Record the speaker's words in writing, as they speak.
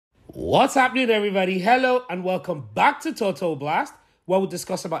What's happening, everybody? Hello and welcome back to Total Blast, where we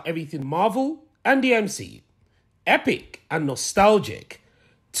discuss about everything Marvel and the MCU. Epic and nostalgic.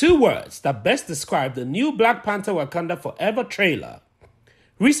 Two words that best describe the new Black Panther Wakanda Forever trailer.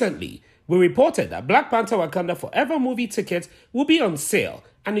 Recently, we reported that Black Panther Wakanda Forever movie tickets will be on sale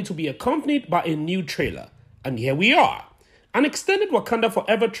and it will be accompanied by a new trailer. And here we are. An extended Wakanda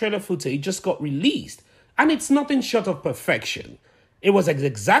Forever trailer footage just got released and it's nothing short of perfection. It was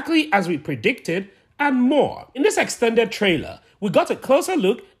exactly as we predicted and more. In this extended trailer, we got a closer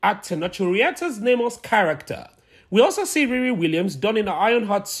look at Tenoch Nemo's character. We also see Riri Williams donned in an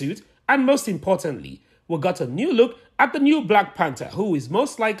Ironheart suit, and most importantly, we got a new look at the new Black Panther, who is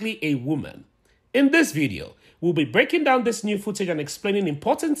most likely a woman. In this video, we'll be breaking down this new footage and explaining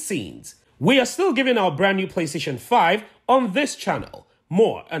important scenes. We are still giving our brand new PlayStation 5 on this channel.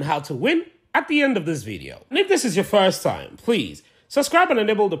 More on how to win at the end of this video. And if this is your first time, please subscribe and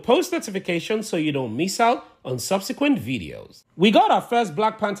enable the post notifications so you don't miss out on subsequent videos. We got our first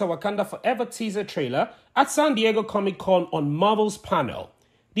Black Panther Wakanda Forever teaser trailer at San Diego Comic-Con on Marvel's panel.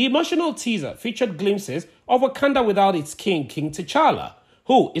 The emotional teaser featured glimpses of Wakanda without its king, King T'Challa,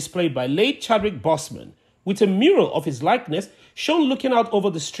 who is played by late Chadwick Boseman, with a mural of his likeness shown looking out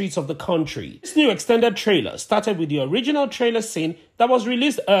over the streets of the country. This new extended trailer started with the original trailer scene that was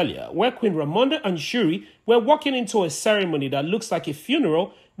released earlier, where Queen Ramonda and Shuri were walking into a ceremony that looks like a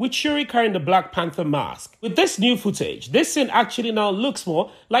funeral, with Shuri carrying the Black Panther mask. With this new footage, this scene actually now looks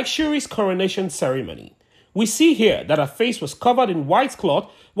more like Shuri's coronation ceremony. We see here that her face was covered in white cloth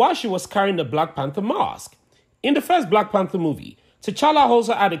while she was carrying the Black Panther mask. In the first Black Panther movie, T'Challa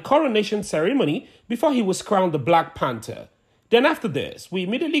also had a coronation ceremony before he was crowned the Black Panther. Then after this, we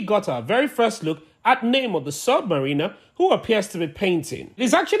immediately got our very first look at Namor the Submariner, who appears to be painting. It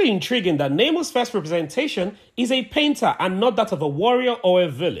is actually intriguing that Namor's first representation is a painter and not that of a warrior or a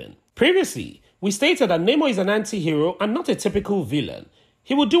villain. Previously, we stated that Namor is an anti-hero and not a typical villain.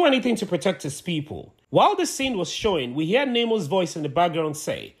 He would do anything to protect his people. While this scene was showing, we hear Namor's voice in the background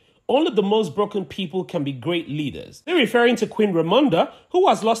say, "Only the most broken people can be great leaders." They're referring to Queen Ramonda, who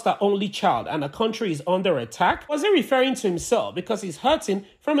has lost her only child and her country is under attack? Was he referring to himself because he's hurting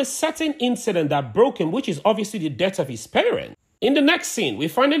from a certain incident that broke him, which is obviously the death of his parent? In the next scene, we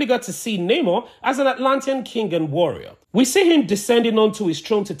finally got to see Namor as an Atlantean king and warrior. We see him descending onto his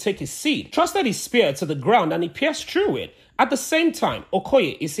throne to take his seat, trusted his spear to the ground and he pierced through it. At the same time,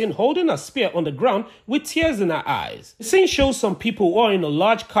 Okoye is seen holding a spear on the ground with tears in her eyes. The scene shows some people who are in a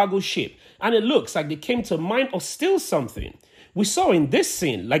large cargo ship and it looks like they came to mine or steal something. We saw in this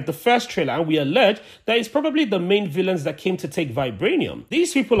scene, like the first trailer, and we allege that it's probably the main villains that came to take vibranium.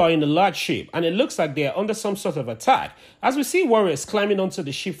 These people are in a large ship and it looks like they are under some sort of attack as we see warriors climbing onto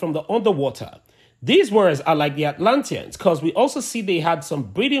the ship from the underwater. These warriors are like the Atlanteans because we also see they had some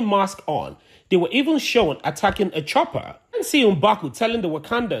breathing mask on. They were even shown attacking a chopper. And see M'Baku telling the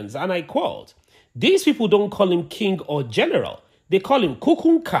Wakandans, and I quote, "These people don't call him king or general. They call him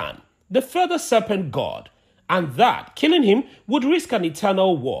Kukun Khan, the feather serpent god, and that killing him would risk an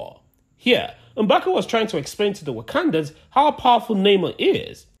eternal war." Here, M'Baku was trying to explain to the Wakandans how powerful Namor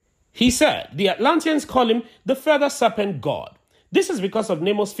is. He said the Atlanteans call him the feather serpent god. This is because of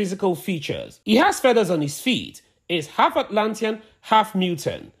Namor's physical features. He has feathers on his feet, is half Atlantean, half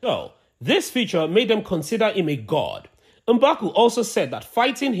mutant. So, this feature made them consider him a god. M'Baku also said that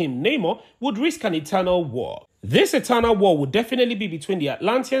fighting him, Namor, would risk an eternal war. This eternal war would definitely be between the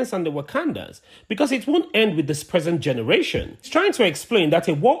Atlanteans and the Wakandans because it won't end with this present generation. He's trying to explain that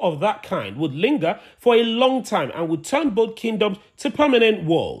a war of that kind would linger for a long time and would turn both kingdoms to permanent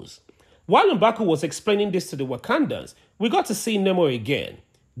wars. While M'Baku was explaining this to the Wakandans, we got to see Namor again.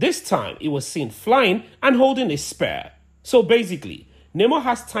 This time, he was seen flying and holding a spear. So basically, Namor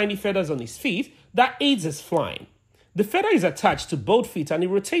has tiny feathers on his feet that aids his flying. The feather is attached to both feet and it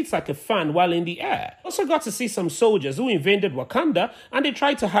rotates like a fan while in the air. Also got to see some soldiers who invaded Wakanda and they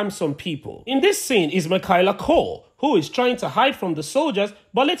tried to harm some people. In this scene is Michaela Cole, who is trying to hide from the soldiers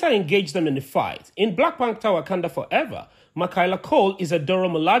but later engage them in the fight. In Black Panther Wakanda Forever, Michaela Cole is a Dora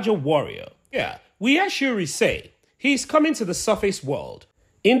Milaje warrior. Yeah, we hear Shuri say, "He is coming to the surface world."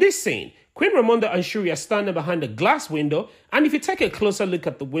 In this scene, Queen Ramonda and Shuri are standing behind a glass window, and if you take a closer look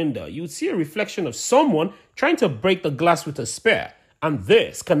at the window, you would see a reflection of someone trying to break the glass with a spear, and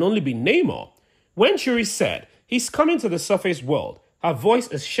this can only be Namor. When Shuri said, "He's coming to the surface world," her voice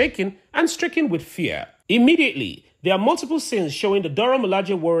is shaking and stricken with fear. Immediately, there are multiple scenes showing the Dora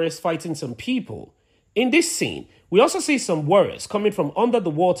Milaje warriors fighting some people. In this scene, we also see some warriors coming from under the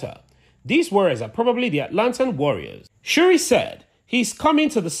water. These warriors are probably the Atlantean warriors. Shuri said, "He's coming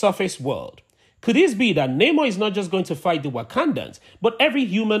to the surface world." Could this be that Namor is not just going to fight the Wakandans, but every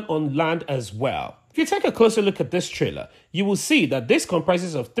human on land as well? If you take a closer look at this trailer, you will see that this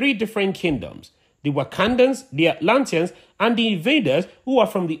comprises of 3 different kingdoms: the Wakandans, the Atlanteans, and the invaders who are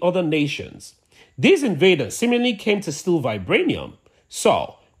from the other nations. These invaders seemingly came to steal vibranium.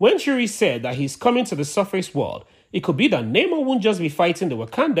 So, when Shuri said that he's coming to the surface world, it could be that Namor won't just be fighting the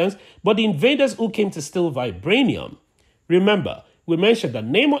Wakandans, but the invaders who came to steal vibranium. Remember, we mentioned that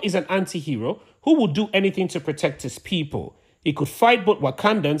Namor is an anti-hero who will do anything to protect his people. He could fight both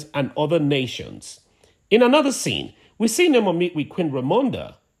Wakandans and other nations. In another scene, we see Namor meet with Queen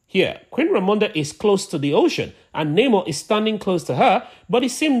Ramonda. Here, Queen Ramonda is close to the ocean, and Namor is standing close to her, but he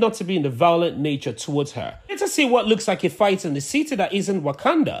seemed not to be in the violent nature towards her. Let's see what looks like a fight in the city that isn't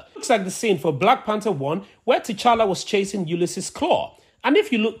Wakanda. Looks like the scene for Black Panther 1, where T'Challa was chasing Ulysses Claw. And if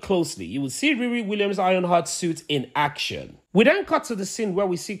you look closely, you will see Riri Williams' Ironheart suit in action. We then cut to the scene where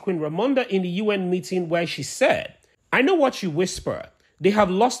we see Queen Ramonda in the UN meeting where she said, "I know what you whisper. They have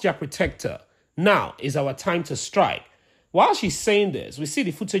lost their protector. Now is our time to strike." While she's saying this, we see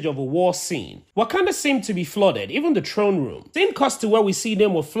the footage of a war scene. Wakanda seemed to be flooded, even the throne room. Scene cuts to where we see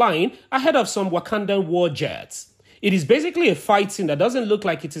Namor flying ahead of some Wakandan war jets. It is basically a fight scene that doesn't look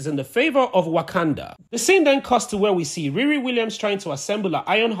like it is in the favor of Wakanda. The scene then cuts to where we see Riri Williams trying to assemble her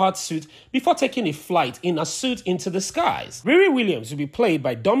Ironheart suit before taking a flight in a suit into the skies. Riri Williams will be played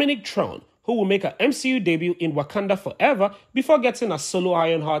by Dominic Tron, who will make her MCU debut in Wakanda Forever before getting a solo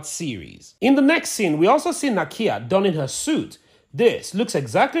Ironheart series. In the next scene, we also see Nakia donning her suit. This looks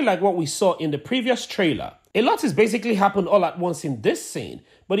exactly like what we saw in the previous trailer. A lot has basically happened all at once in this scene,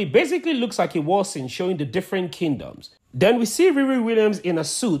 but it basically looks like a war scene showing the different kingdoms. Then we see Riri Williams in a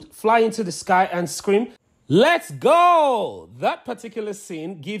suit fly into the sky and scream, "Let's go!" That particular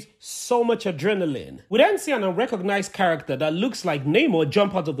scene gives so much adrenaline. We then see an unrecognized character that looks like Namor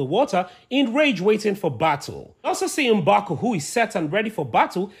jump out of the water in rage waiting for battle. We also see M'Baku, who is set and ready for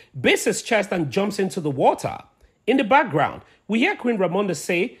battle, base his chest and jumps into the water. In the background, we hear Queen Ramonda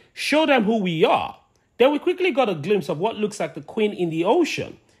say, "Show them who we are." Then we quickly got a glimpse of what looks like the queen in the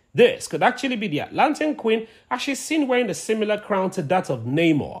ocean. This could actually be the Atlantean queen, as she's seen wearing a similar crown to that of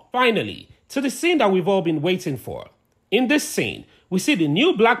Namor. Finally, to the scene that we've all been waiting for. In this scene, we see the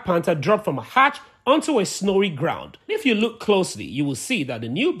new Black Panther drop from a hatch onto a snowy ground. If you look closely, you will see that the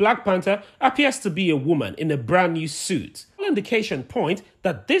new Black Panther appears to be a woman in a brand new suit. All indications point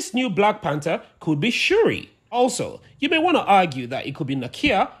that this new Black Panther could be Shuri. Also, you may want to argue that it could be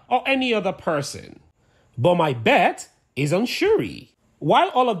Nakia or any other person. But my bet is on Shuri. While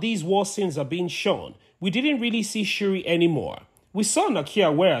all of these war scenes are being shown, we didn't really see Shuri anymore. We saw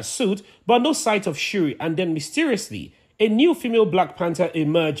Nakia wear a suit, but no sight of Shuri, and then mysteriously, a new female Black Panther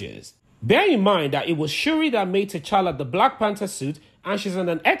emerges. Bear in mind that it was Shuri that made T'Challa the Black Panther suit, and she's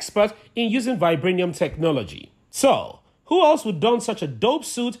an expert in using vibranium technology. So, who else would don such a dope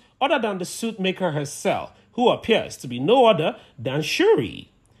suit other than the suit maker herself, who appears to be no other than Shuri?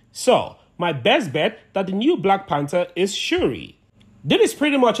 So, my best bet that the new Black Panther is Shuri. This is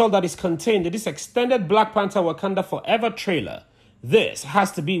pretty much all that is contained in this extended Black Panther Wakanda Forever trailer. This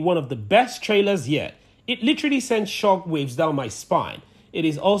has to be one of the best trailers yet. It literally sent shockwaves down my spine. It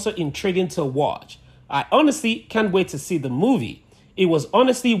is also intriguing to watch. I honestly can't wait to see the movie. It was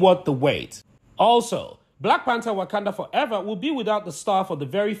honestly worth the wait. Also, Black Panther Wakanda Forever will be without the star for the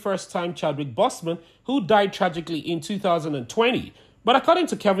very first time, Chadwick Boseman, who died tragically in 2020. But according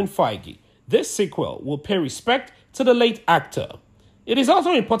to Kevin Feige, this sequel will pay respect to the late actor. It is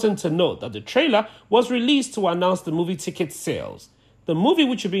also important to note that the trailer was released to announce the movie ticket sales. The movie,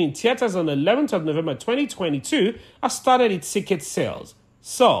 which will be in theaters on the 11th of November 2022, has started its ticket sales.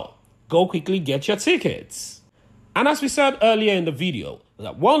 So, go quickly get your tickets. And as we said earlier in the video,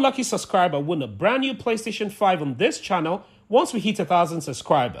 that one lucky subscriber won a brand new PlayStation 5 on this channel once we hit 1,000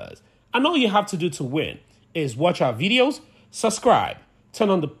 subscribers. And all you have to do to win is watch our videos, subscribe, turn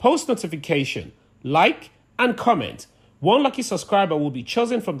on the post notification, like, and comment. One lucky subscriber will be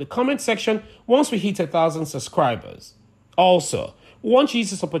chosen from the comment section once we hit 1,000 subscribers. Also, we want to use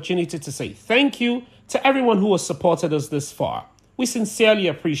this opportunity to say thank you to everyone who has supported us this far. We sincerely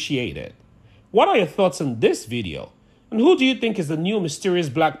appreciate it. What are your thoughts on this video? And who do you think is the new mysterious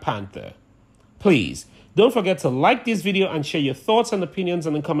Black Panther? Please, don't forget to like this video and share your thoughts and opinions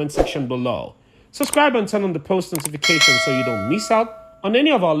in the comment section below. Subscribe and turn on the post notification so you don't miss out on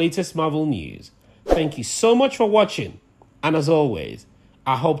any of our latest Marvel news. Thank you so much for watching. And as always,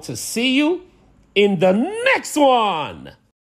 I hope to see you in the next one.